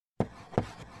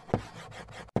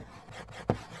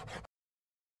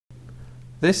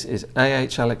This is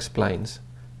AHL Explains.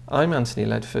 I'm Anthony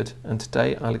Ledford, and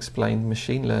today I'll explain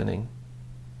machine learning.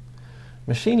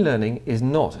 Machine learning is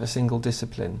not a single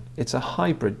discipline. It's a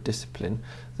hybrid discipline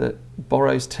that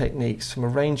borrows techniques from a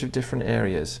range of different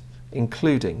areas,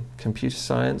 including computer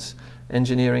science,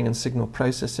 engineering and signal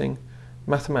processing,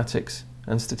 mathematics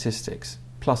and statistics,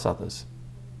 plus others.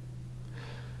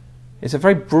 It's a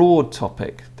very broad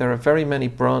topic. There are very many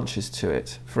branches to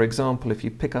it. For example, if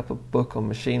you pick up a book on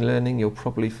machine learning, you'll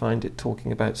probably find it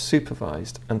talking about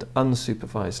supervised and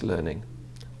unsupervised learning,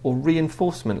 or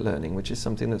reinforcement learning, which is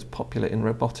something that's popular in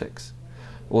robotics,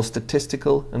 or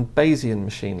statistical and Bayesian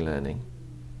machine learning,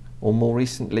 or more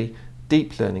recently,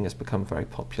 deep learning has become very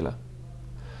popular.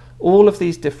 All of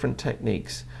these different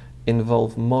techniques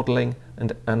involve modeling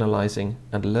and analyzing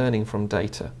and learning from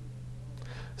data.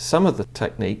 Some of the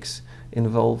techniques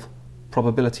involve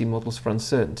probability models for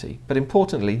uncertainty, but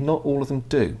importantly, not all of them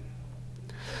do.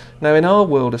 Now, in our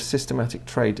world of systematic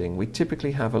trading, we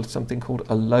typically have something called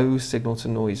a low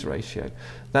signal-to-noise ratio.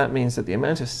 That means that the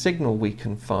amount of signal we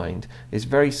can find is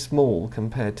very small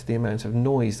compared to the amount of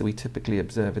noise that we typically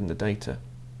observe in the data.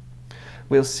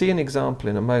 We'll see an example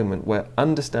in a moment where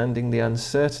understanding the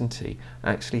uncertainty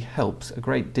actually helps a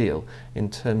great deal in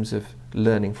terms of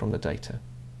learning from the data.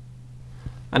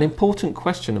 An important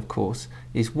question, of course,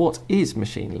 is what is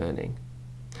machine learning?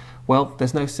 Well,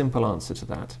 there's no simple answer to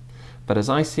that. But as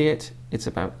I see it, it's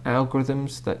about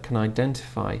algorithms that can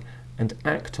identify and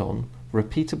act on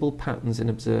repeatable patterns in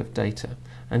observed data.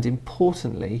 And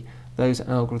importantly, those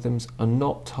algorithms are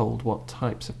not told what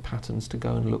types of patterns to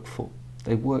go and look for.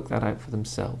 They work that out for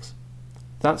themselves.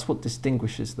 That's what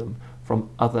distinguishes them from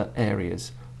other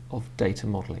areas of data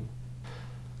modeling.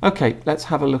 Okay, let's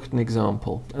have a look at an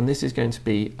example, and this is going to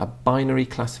be a binary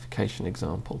classification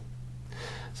example.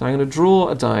 So I'm going to draw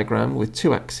a diagram with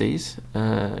two axes.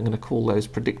 I'm going to call those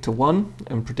predictor 1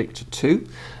 and predictor 2,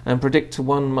 and predictor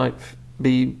 1 might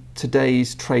be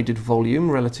today's traded volume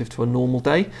relative to a normal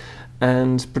day,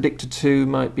 and predictor 2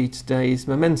 might be today's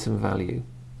momentum value.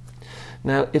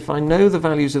 Now, if I know the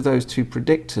values of those two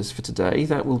predictors for today,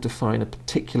 that will define a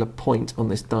particular point on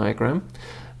this diagram.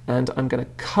 And I'm going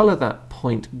to colour that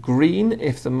point green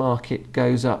if the market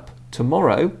goes up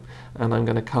tomorrow, and I'm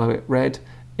going to colour it red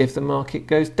if the market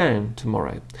goes down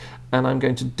tomorrow. And I'm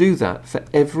going to do that for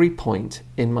every point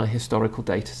in my historical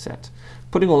data set.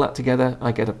 Putting all that together,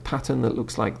 I get a pattern that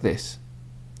looks like this.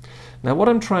 Now, what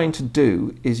I'm trying to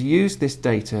do is use this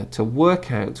data to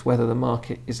work out whether the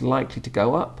market is likely to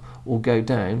go up or go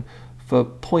down for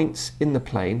points in the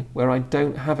plane where I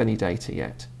don't have any data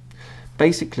yet.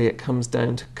 Basically, it comes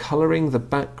down to colouring the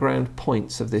background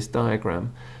points of this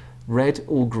diagram red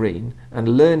or green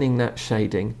and learning that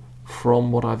shading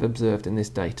from what I've observed in this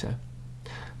data.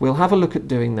 We'll have a look at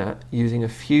doing that using a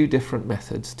few different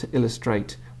methods to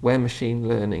illustrate where machine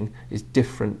learning is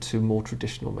different to more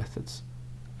traditional methods.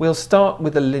 We'll start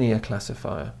with a linear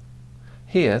classifier.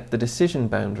 Here, the decision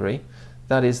boundary,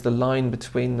 that is the line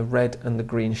between the red and the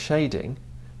green shading,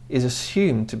 is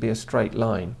assumed to be a straight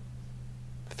line.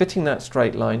 Fitting that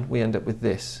straight line, we end up with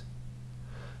this.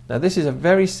 Now, this is a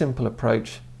very simple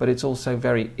approach, but it's also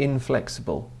very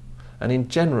inflexible. And in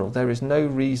general, there is no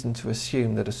reason to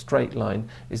assume that a straight line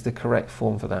is the correct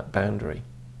form for that boundary.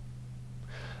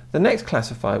 The next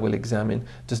classifier we'll examine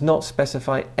does not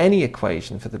specify any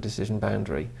equation for the decision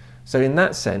boundary. So in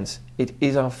that sense, it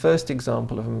is our first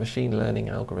example of a machine learning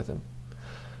algorithm.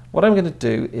 What I'm going to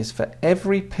do is for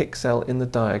every pixel in the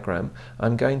diagram,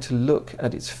 I'm going to look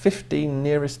at its 15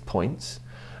 nearest points,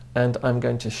 and I'm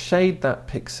going to shade that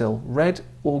pixel red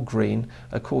or green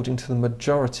according to the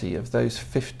majority of those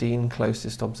 15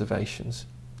 closest observations.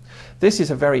 This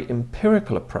is a very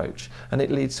empirical approach, and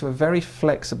it leads to a very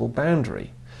flexible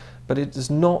boundary, but it does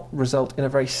not result in a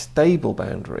very stable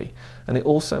boundary, and it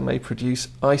also may produce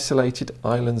isolated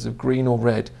islands of green or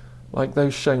red, like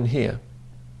those shown here.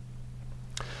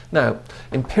 Now,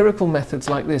 empirical methods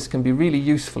like this can be really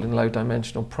useful in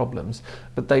low-dimensional problems,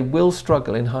 but they will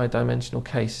struggle in high-dimensional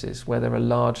cases where there are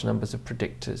large numbers of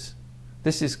predictors.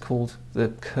 This is called the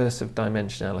curse of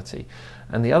dimensionality.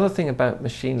 And the other thing about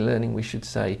machine learning we should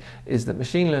say is that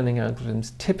machine learning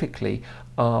algorithms typically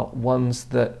are ones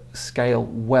that scale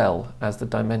well as the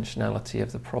dimensionality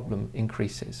of the problem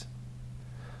increases.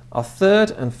 Our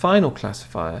third and final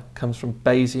classifier comes from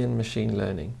Bayesian machine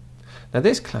learning. Now,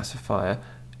 this classifier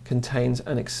contains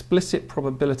an explicit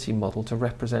probability model to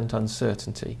represent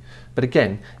uncertainty, but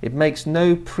again, it makes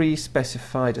no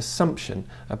pre-specified assumption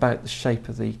about the shape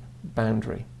of the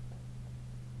boundary.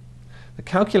 The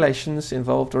calculations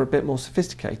involved are a bit more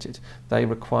sophisticated. They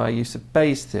require use of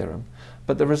Bayes' theorem,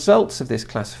 but the results of this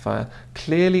classifier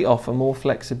clearly offer more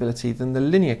flexibility than the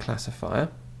linear classifier.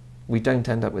 We don't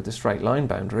end up with a straight line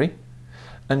boundary,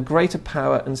 and greater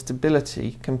power and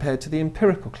stability compared to the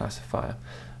empirical classifier.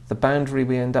 The boundary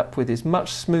we end up with is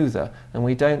much smoother and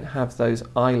we don't have those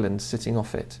islands sitting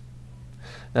off it.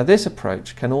 Now this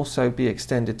approach can also be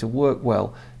extended to work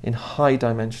well in high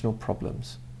dimensional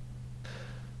problems.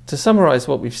 To summarise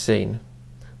what we've seen,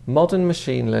 modern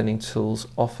machine learning tools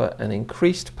offer an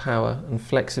increased power and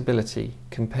flexibility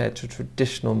compared to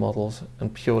traditional models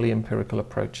and purely empirical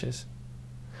approaches.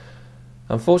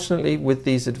 Unfortunately, with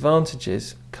these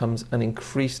advantages comes an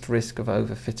increased risk of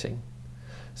overfitting.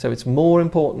 So it's more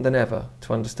important than ever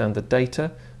to understand the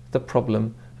data, the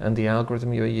problem, and the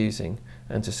algorithm you are using,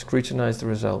 and to scrutinise the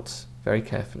results very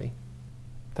carefully.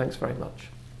 Thanks very much.